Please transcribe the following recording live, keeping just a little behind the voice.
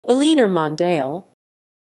Eleanor Mondale.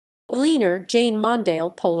 Eleanor Jane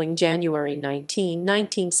Mondale Poling, January 19,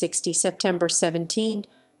 1960, September 17,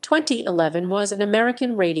 2011, was an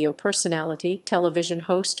American radio personality, television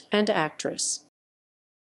host, and actress.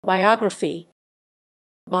 Biography.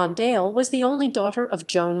 Mondale was the only daughter of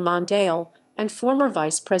Joan Mondale and former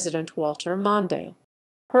Vice President Walter Mondale.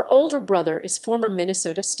 Her older brother is former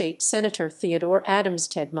Minnesota State Senator Theodore Adams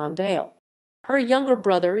Ted Mondale. Her younger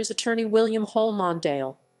brother is attorney William Hall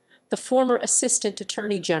Mondale, the former Assistant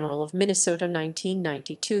Attorney General of Minnesota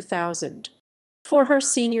 1990-2000. For her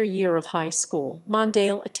senior year of high school,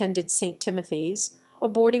 Mondale attended St. Timothy's, a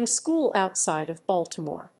boarding school outside of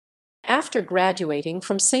Baltimore. After graduating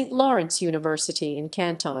from St. Lawrence University in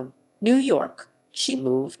Canton, New York, she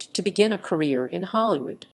moved to begin a career in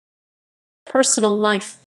Hollywood. Personal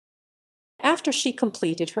life. After she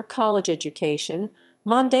completed her college education,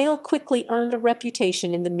 Mondale quickly earned a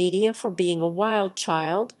reputation in the media for being a wild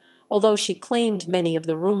child, although she claimed many of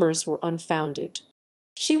the rumors were unfounded.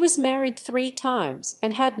 She was married 3 times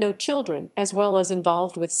and had no children, as well as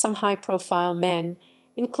involved with some high-profile men,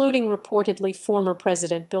 including reportedly former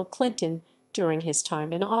President Bill Clinton during his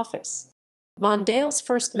time in office. Mondale's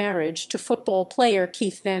first marriage to football player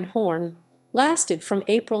Keith Van Horn lasted from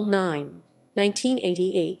April 9,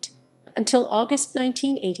 1988, until August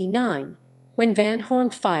 1989, when Van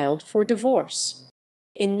Horn filed for divorce.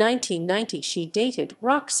 In 1990, she dated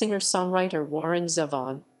rock singer-songwriter Warren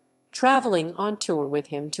Zevon, traveling on tour with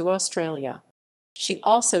him to Australia. She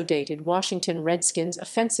also dated Washington Redskins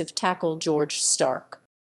offensive tackle George Stark.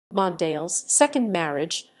 Mondale's second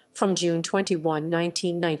marriage, from June 21,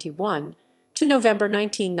 1991 to November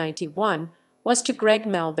 1991, was to Greg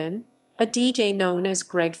Melvin, a DJ known as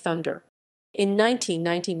Greg Thunder. In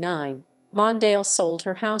 1999, Mondale sold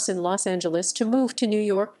her house in Los Angeles to move to New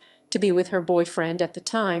York to be with her boyfriend at the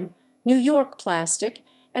time, New York plastic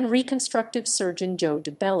and reconstructive surgeon Joe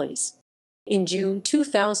DeBellis. In June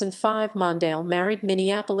 2005, Mondale married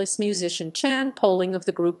Minneapolis musician Chan Poling of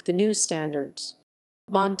the group The New Standards.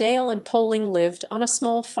 Mondale and Poling lived on a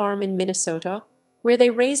small farm in Minnesota, where they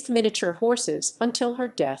raised miniature horses until her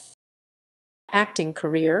death. Acting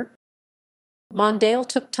career. Mondale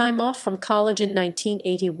took time off from college in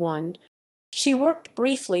 1981. She worked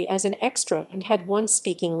briefly as an extra and had one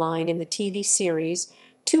speaking line in the TV series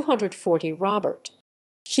 240 Robert.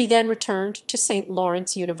 She then returned to St.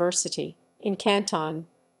 Lawrence University in Canton,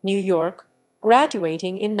 New York,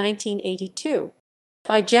 graduating in 1982.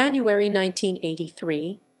 By January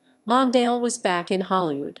 1983, Mondale was back in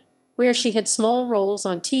Hollywood, where she had small roles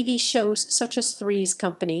on TV shows such as Three's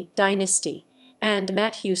Company, Dynasty, and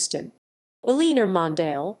Matt Houston. Eleanor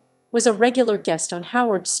Mondale was a regular guest on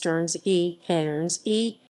Howard Stern's TV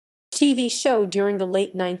show during the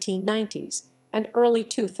late 1990s and early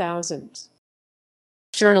 2000s.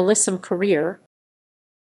 Journalism career.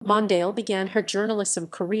 Mondale began her journalism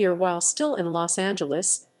career while still in Los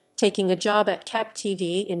Angeles, taking a job at Cap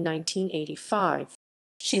TV in 1985.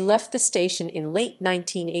 She left the station in late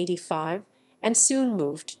 1985 and soon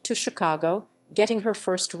moved to Chicago, getting her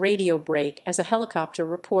first radio break as a helicopter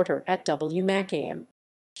reporter at WMAC-AM.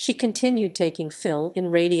 She continued taking fill-in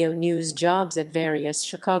radio news jobs at various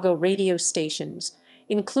Chicago radio stations,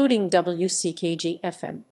 including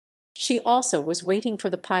WCKG-FM. She also was waiting for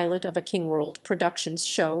the pilot of a King World Productions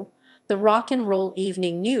show, The Rock and Roll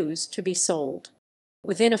Evening News, to be sold.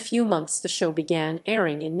 Within a few months, the show began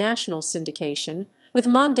airing in national syndication, with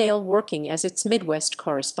Mondale working as its Midwest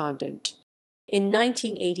correspondent. In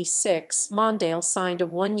 1986, Mondale signed a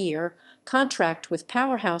 1-year contract with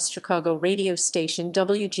powerhouse Chicago radio station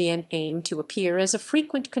WGN-AM to appear as a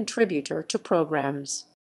frequent contributor to programs.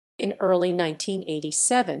 In early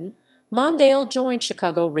 1987, Mondale joined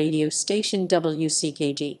Chicago radio station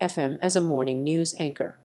WCKG-FM as a morning news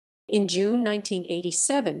anchor. In June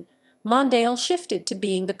 1987, Mondale shifted to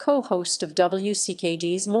being the co-host of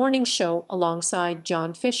WCKG's morning show alongside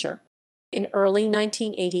John Fisher. In early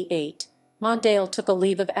 1988, Mondale took a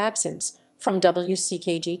leave of absence from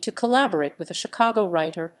WCKG to collaborate with a Chicago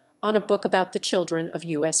writer on a book about the children of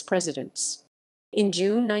U.S. presidents. In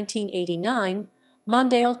June 1989,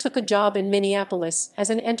 Mondale took a job in Minneapolis as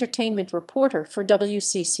an entertainment reporter for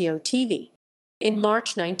WCCO-TV. In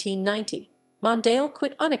March 1990, Mondale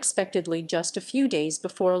quit unexpectedly just a few days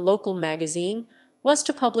before a local magazine was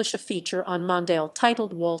to publish a feature on Mondale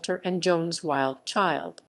titled Walter and Joan's Wild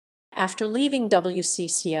Child. After leaving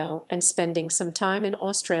WCCO and spending some time in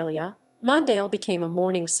Australia, Mondale became a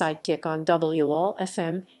morning sidekick on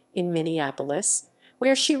WLAL-FM in Minneapolis,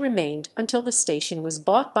 where she remained until the station was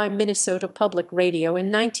bought by Minnesota Public Radio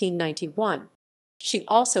in 1991. She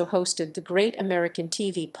also hosted the Great American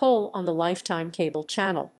TV Poll on the Lifetime cable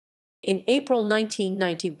channel. In April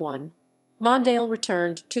 1991, Mondale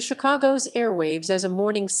returned to Chicago's airwaves as a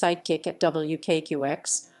morning sidekick at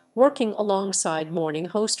WKQX, working alongside morning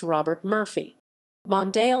host Robert Murphy.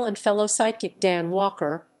 Mondale and fellow sidekick Dan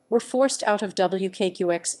Walker were forced out of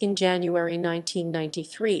WKQX in January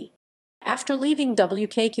 1993. After leaving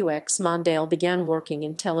WKQX, Mondale began working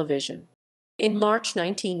in television. In March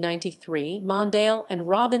 1993, Mondale and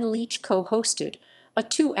Robin Leach co-hosted a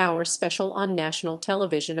 2-hour special on national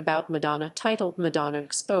television about Madonna titled Madonna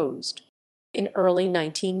Exposed. In early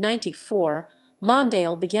 1994,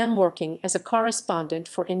 Mondale began working as a correspondent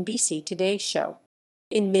for NBC Today's Show.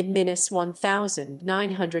 In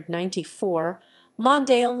mid-1994,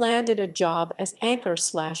 Mondale landed a job as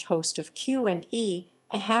anchor/host of Q&E,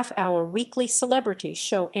 a half-hour weekly celebrity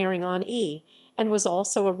show airing on E! And was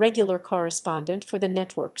also a regular correspondent for the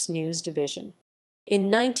network's news division. In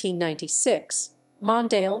 1996,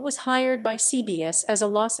 Mondale was hired by CBS as a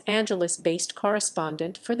Los Angeles-based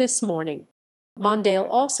correspondent for This Morning. Mondale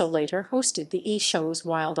also later hosted the E! Shows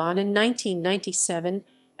Wild On in 1997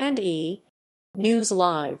 and E! News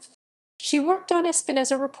Live. She worked on ESPN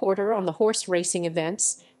as a reporter on the horse racing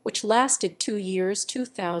events, which lasted 2 years,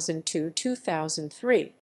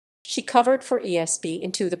 2002-2003. She covered for ESPN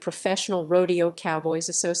into the Professional Rodeo Cowboys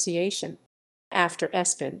Association. After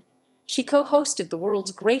ESPN, she co-hosted the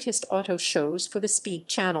world's greatest auto shows for the Speed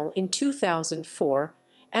Channel in 2004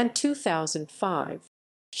 and 2005.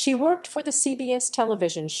 She worked for the CBS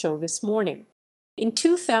television show This Morning. In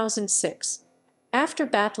 2006, after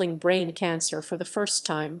battling brain cancer for the first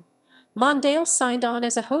time, Mondale signed on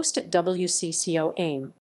as a host at WCCO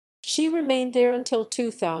AIM. She remained there until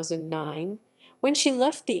 2009, when she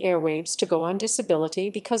left the airwaves to go on disability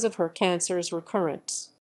because of her cancer's recurrence.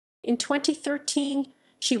 In 2013,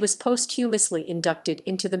 she was posthumously inducted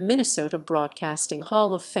into the Minnesota Broadcasting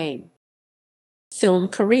Hall of Fame. Film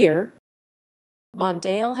career.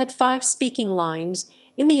 Mondale had 5 speaking lines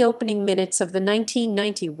in the opening minutes of the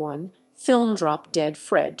 1991 film Drop Dead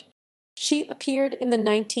Fred. She appeared in the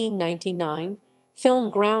 1999 film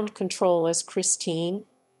Ground Control as Christine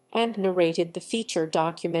and narrated the feature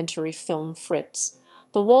documentary film Fritz,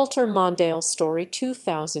 The Walter Mondale Story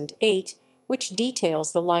 2008, which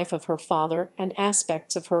details the life of her father and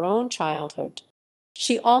aspects of her own childhood.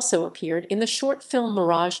 She also appeared in the short film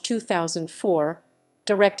Mirage 2004,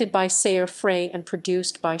 directed by Sayer Frey and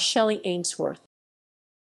produced by Shelley Ainsworth.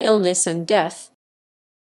 Illness and death.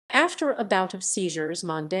 After a bout of seizures,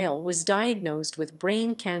 Mondale was diagnosed with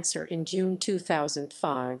brain cancer in June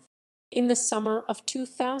 2005. In the summer of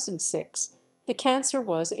 2006, the cancer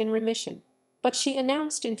was in remission, but she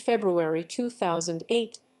announced in February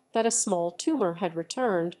 2008 that a small tumor had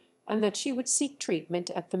returned and that she would seek treatment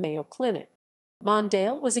at the Mayo Clinic.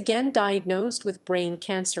 Mondale was again diagnosed with brain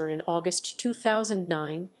cancer in August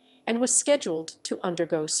 2009 and was scheduled to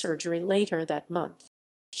undergo surgery later that month.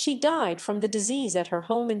 She died from the disease at her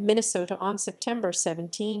home in Minnesota on September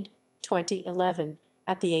 17, 2011,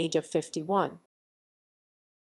 at the age of 51.